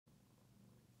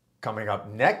Coming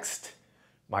up next,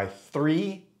 my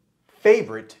 3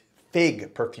 favorite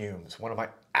fig perfumes. One of my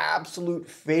absolute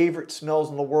favorite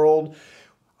smells in the world.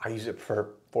 I use it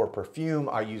for perfume.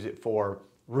 I use it for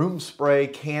room spray,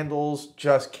 candles.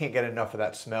 Just can't get enough of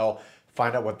that smell.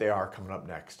 Find out what they are coming up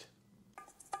next.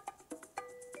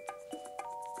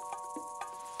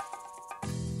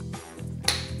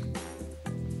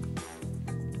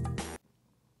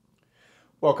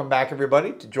 Welcome back,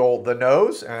 everybody, to Joel the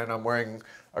Nose, and I'm wearing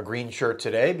a green shirt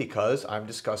today because I'm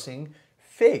discussing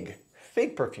fig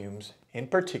perfumes, in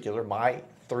particular my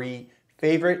 3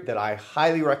 favorite that I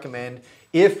highly recommend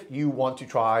if you want to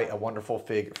try a wonderful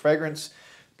fig fragrance.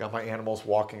 Got my animals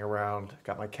walking around,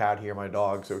 got my cat here, my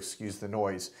dog, so excuse the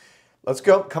noise. Let's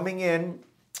go. Coming in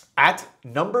at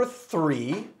number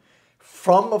 3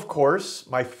 from, of course,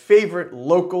 my favorite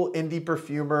local indie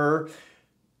perfumer,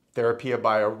 Therapia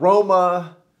by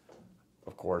Aroma,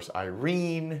 of course,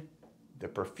 Irene, the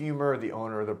perfumer, the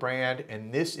owner of the brand,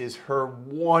 and this is her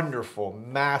wonderful,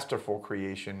 masterful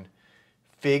creation,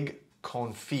 Fig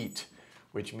Confit,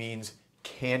 which means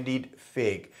candied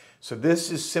fig. So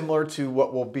this is similar to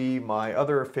what will be my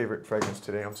other favorite fragrance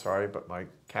today. I'm sorry, but my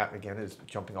cat, again, is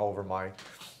jumping all over my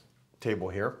table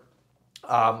here.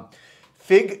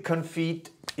 Fig Confit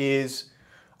is,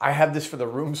 I have this for the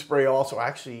room spray also.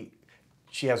 Actually,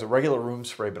 she has a regular room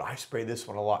spray, but I spray this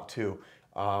one a lot too.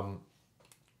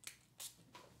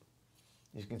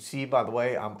 You can see, by the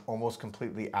way, I'm almost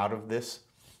completely out of this,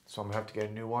 so I'm gonna have to get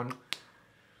a new one.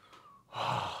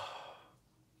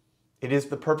 It is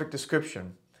the perfect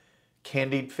description.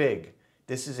 Candied fig.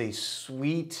 This is a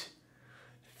sweet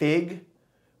fig.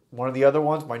 One of the other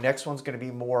ones, my next one's gonna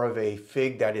be more of a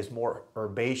fig that is more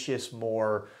herbaceous,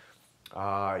 more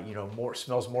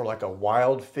smells more like a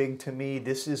wild fig to me.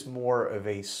 This is more of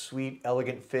a sweet,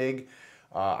 elegant fig.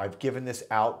 I've given this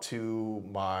out to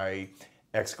my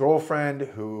ex-girlfriend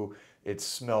who it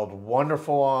smelled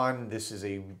wonderful on. This is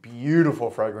a beautiful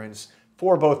fragrance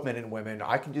for both men and women.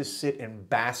 I can just sit and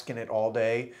bask in it all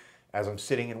day as I'm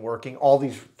sitting and working. All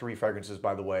these 3 fragrances,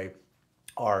 by the way,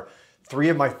 are 3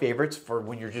 of my favorites for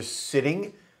when you're just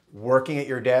sitting, working at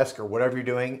your desk or whatever you're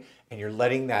doing, and you're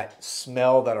letting that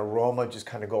smell, that aroma just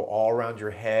kind of go all around your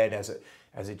head as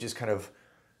it just kind of,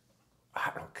 I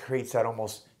don't know, creates that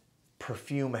almost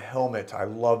perfume helmet. I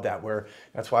love that,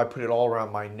 that's why I put it all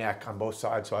around my neck on both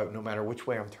sides, so no matter which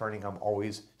way I'm turning, I'm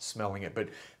always smelling it. But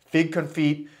Fig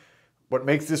Confit, what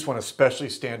makes this one especially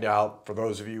stand out, for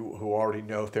those of you who already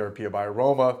know Therapia by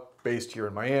Aroma, based here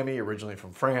in Miami, originally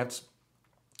from France,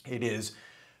 it is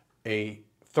a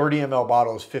 30 ml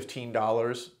bottle is $15,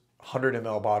 100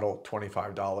 ml bottle,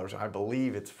 $25. I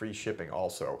believe it's free shipping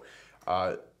also.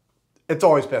 It's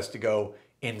always best to go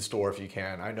in store if you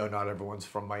can. I know not everyone's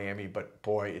from Miami, but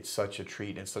boy, it's such a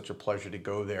treat and such a pleasure to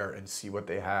go there and see what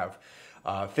they have.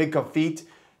 Fig Confit,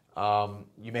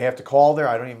 you may have to call there.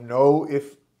 I don't even know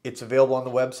if it's available on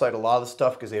the website, a lot of the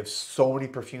stuff, because they have so many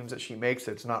perfumes that she makes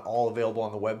that it's not all available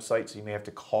on the website, so you may have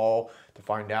to call to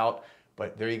find out.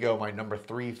 But there you go, my number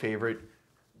 3 favorite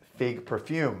fig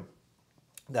perfume.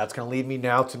 That's going to lead me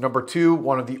now to number 2,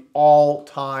 one of the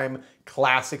all-time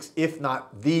classics, if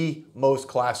not the most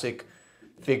classic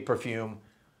fig perfume.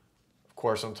 Of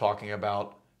course, I'm talking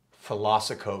about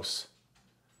Philosophos.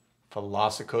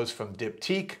 Philosophos from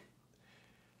Diptyque.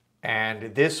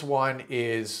 And this one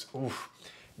is,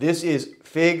 this is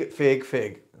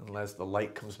fig, unless the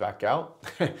light comes back out.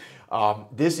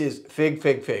 This is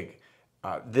fig.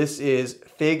 This is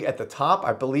fig at the top.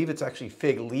 I believe it's actually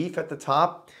fig leaf at the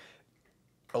top,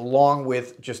 along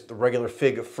with just the regular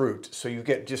fig fruit. So you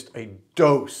get just a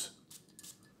dose.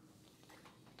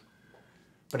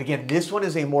 But again, this one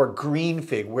is a more green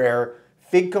fig, where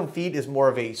Fig Confit is more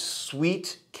of a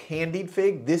sweet, candied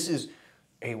fig. This is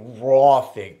a raw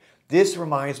fig. This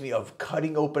reminds me of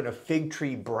cutting open a fig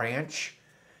tree branch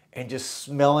and just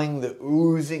smelling the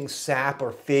oozing sap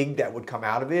or fig that would come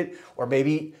out of it, or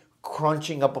maybe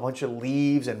crunching up a bunch of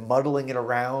leaves and muddling it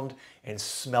around and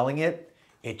smelling it.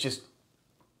 It just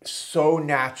so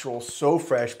natural, so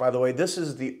fresh. By the way, this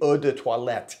is the Eau de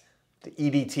Toilette, the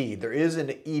EDT. There is an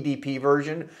EDP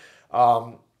version.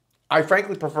 I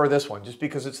frankly prefer this one just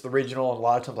because it's the original, and a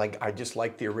lot of times I just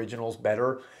like the originals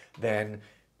better than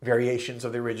variations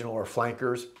of the original or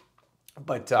flankers.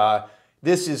 But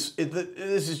this is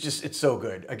just, it's so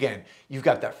good. Again, you've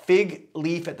got that fig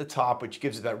leaf at the top, which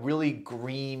gives it that really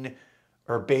green,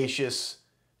 herbaceous,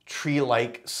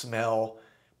 tree-like smell.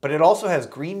 But it also has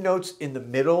green notes in the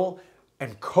middle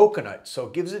and coconut. So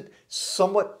it gives it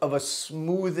somewhat of a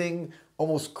smoothing,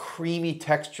 almost creamy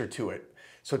texture to it.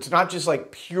 So it's not just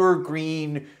like pure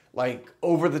green, like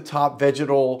over-the-top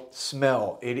vegetal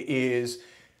smell. It is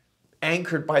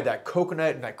anchored by that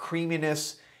coconut and that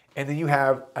creaminess. And then you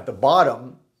have at the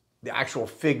bottom, the actual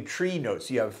fig tree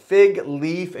notes. You have fig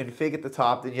leaf and fig at the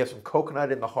top, then you have some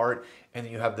coconut in the heart, and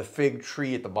then you have the fig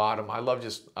tree at the bottom. I love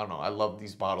I don't know, I love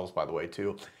these bottles, by the way,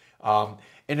 too. And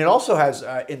it also has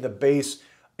in the base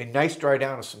a nice dry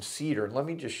down of some cedar. And let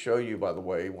me just show you, by the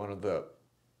way, one of the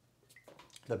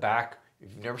back. If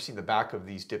you've never seen the back of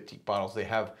these diptyque bottles, they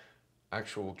have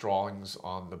actual drawings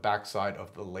on the back side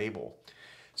of the label.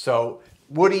 So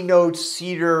woody notes,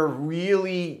 cedar,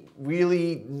 really,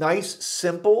 really nice,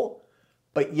 simple,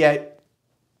 but yet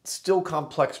still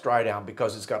complex dry down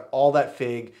because it's got all that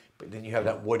fig, but then you have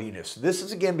that woodiness. So this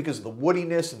is, again, because of the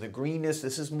woodiness and the greenness,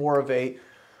 this is more of a,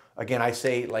 again, I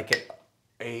say like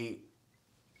a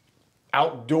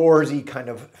outdoorsy kind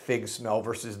of fig smell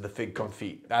versus the fig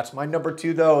confit. That's my number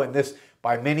 2, though, and this,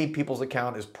 by many people's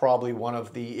account, is probably one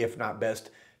of the, if not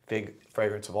best, fig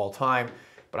fragrance of all time.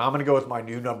 But I'm gonna go with my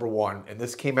new number 1, and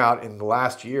this came out in the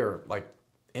last year, like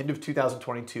end of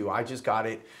 2022. I just got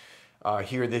it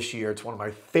here this year. It's one of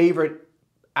my favorite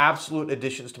absolute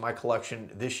additions to my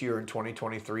collection this year in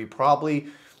 2023. Probably,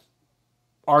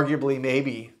 arguably,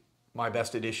 maybe my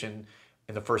best addition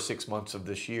in the first 6 months of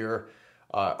this year.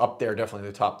 Up there, definitely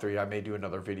in the top 3. I may do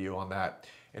another video on that.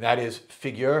 And that is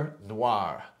Figure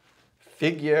Noir.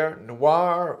 Figure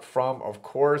Noir from, of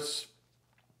course,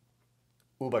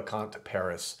 Osme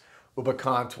Paris.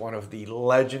 Osme, one of the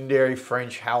legendary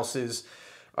French houses.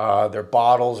 Their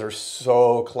bottles are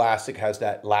so classic, has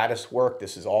that lattice work.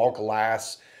 This is all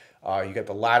glass. You got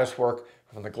the lattice work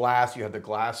from the glass. You have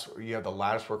the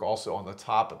lattice work also on the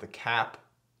top of the cap.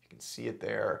 You can see it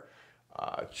there.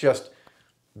 Just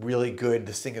really good.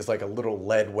 This thing is like a little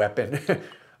lead weapon.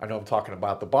 I know I'm talking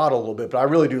about the bottle a little bit, but I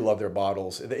really do love their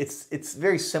bottles. It's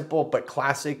very simple, but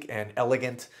classic and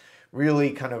elegant.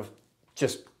 Really kind of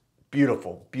just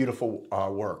beautiful, beautiful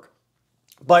work.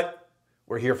 But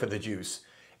we're here for the juice.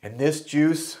 And this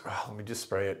juice, let me just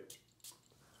spray it.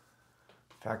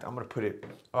 In fact, I'm going to put it,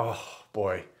 oh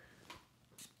boy.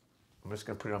 I'm just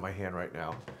going to put it on my hand right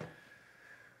now.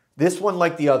 This one,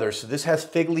 like the others, so this has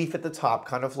fig leaf at the top,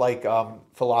 kind of like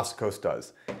Philosophos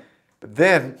does. But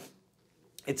then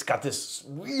it's got this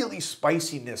really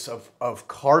spiciness of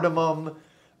cardamom.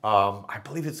 I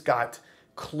believe it's got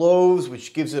cloves,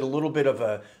 which gives it a little bit of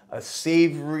a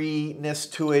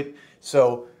savoriness to it.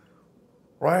 So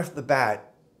right off the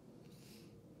bat,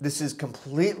 this is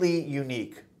completely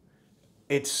unique.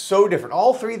 It's so different.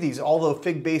 All 3 of these, although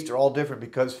fig-based, are all different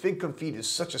because fig confit is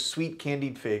such a sweet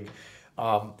candied fig.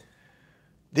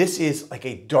 This is like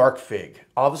a dark fig.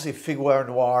 Obviously, Figure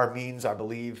Noir means, I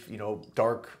believe, you know,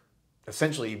 dark.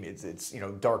 Essentially, it's you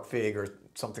know, dark fig or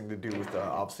something to do with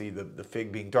obviously the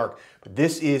fig being dark. But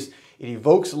this is, it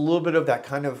evokes a little bit of that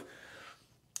kind of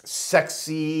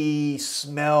sexy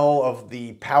smell of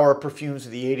the power perfumes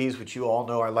of the 80s, which you all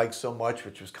know I like so much,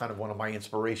 which was kind of one of my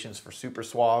inspirations for Super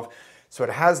Suave. So it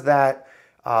has that.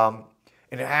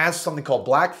 And it has something called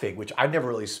black fig, which I never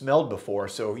really smelled before.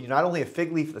 So you not only have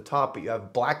fig leaf at the top, but you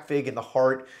have black fig in the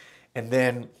heart. And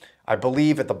then I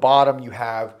believe at the bottom you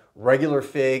have regular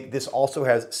fig. This also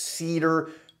has cedar,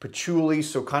 patchouli,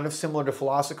 so kind of similar to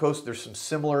Philosophos. There's some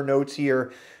similar notes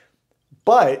here.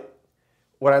 But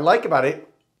what I like about it,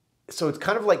 so it's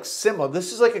kind of like similar.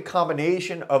 This is like a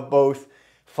combination of both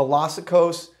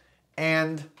Philosophos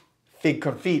and fig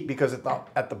confit, because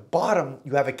at the bottom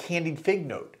you have a candied fig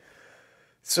note.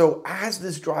 So as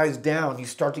this dries down, you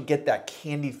start to get that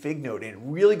candied fig note, and it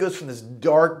really goes from this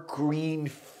dark green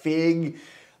fig,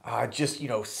 just, you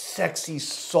know, sexy,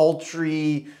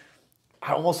 sultry,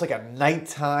 almost like a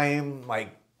nighttime,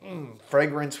 like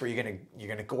fragrance where you're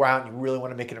gonna go out and you really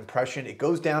want to make an impression. It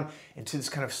goes down into this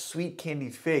kind of sweet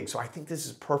candied fig. So I think this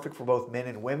is perfect for both men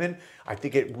and women. I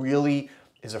think it really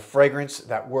is a fragrance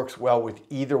that works well with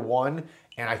either one,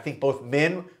 and I think both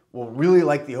men will really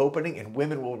like the opening, and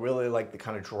women will really like the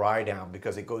kind of dry down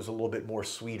because it goes a little bit more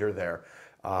sweeter there.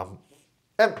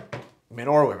 And men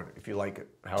or women, if you like it,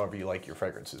 however you like your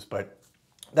fragrances. But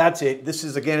that's it. This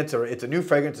is, again, it's a new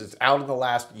fragrance. It's out in the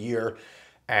last year,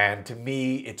 and to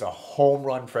me, it's a home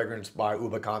run fragrance by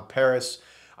Osme Paris.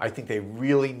 I think they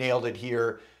really nailed it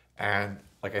here, and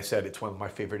like I said, it's one of my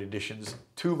favorite additions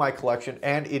to my collection,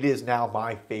 and it is now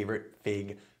my favorite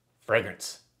fig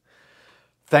fragrance.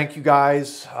 Thank you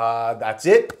guys. That's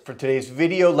it for today's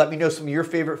video. Let me know some of your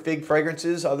favorite fig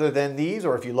fragrances other than these,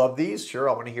 or if you love these, sure,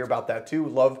 I want to hear about that too.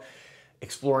 Love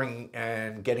exploring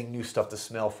and getting new stuff to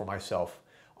smell for myself.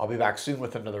 I'll be back soon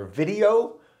with another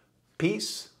video.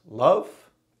 Peace, love,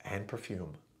 and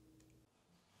perfume.